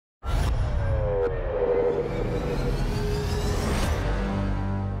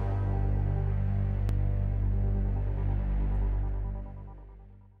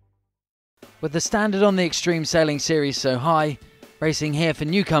With the standard on the Extreme Sailing Series so high, racing here for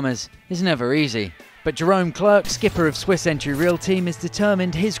newcomers is never easy. But Jerome Clerc, skipper of Swiss entry Realteam, is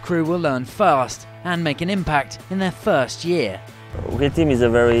determined his crew will learn fast and make an impact in their first year. Realteam is a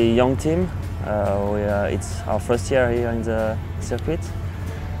very young team. It's our first year here in the circuit.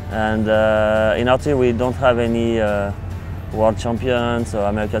 And in our team we don't have any world champions or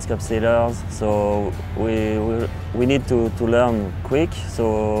America's Cup sailors, so we need to learn quick.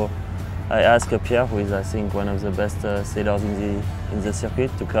 So I asked Pierre, who is I think one of the best sailors in the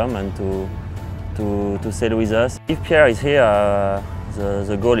circuit, to come and to sail with us. If Pierre is here,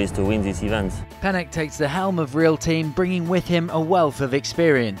 the goal is to win this event. Pennec takes the helm of Realteam, bringing with him a wealth of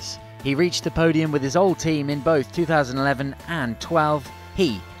experience. He reached the podium with his old team in both 2011 and 12.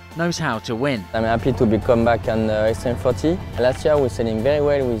 He knows how to win. I'm happy to come back on Extreme 40. Last year we were sailing very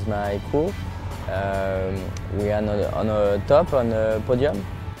well with my crew. We are on a top on the podium.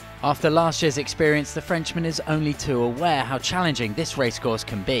 After last year's experience, the Frenchman is only too aware how challenging this racecourse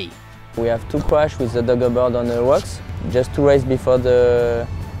can be. We have two crashes with the dogger bird on the rocks. Just 2 races before the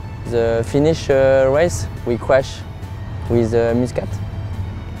finish race, we crash with Muscat.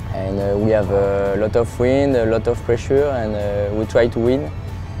 And we have a lot of wind, a lot of pressure, and we try to win.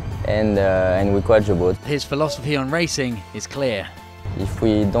 And we crash the boat. His philosophy on racing is clear. If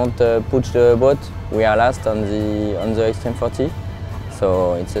we don't push the boat, we are last on the Extreme 40.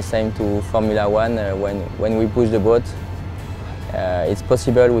 So it's the same to Formula 1. When we push the boat, it's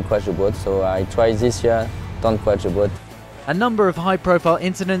possible we crash the boat. So I try this year, don't crash the boat. A number of high-profile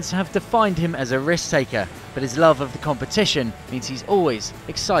incidents have defined him as a risk-taker, but his love of the competition means he's always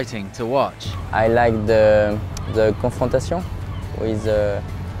exciting to watch. I like the confrontation with the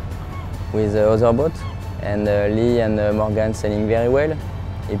other boat, and Lee and Morgan sailing very well.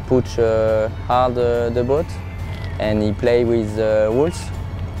 He push hard the boat, and he play with rules,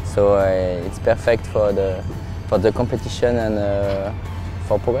 so it's perfect for the competition and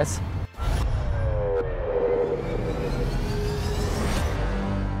for progress.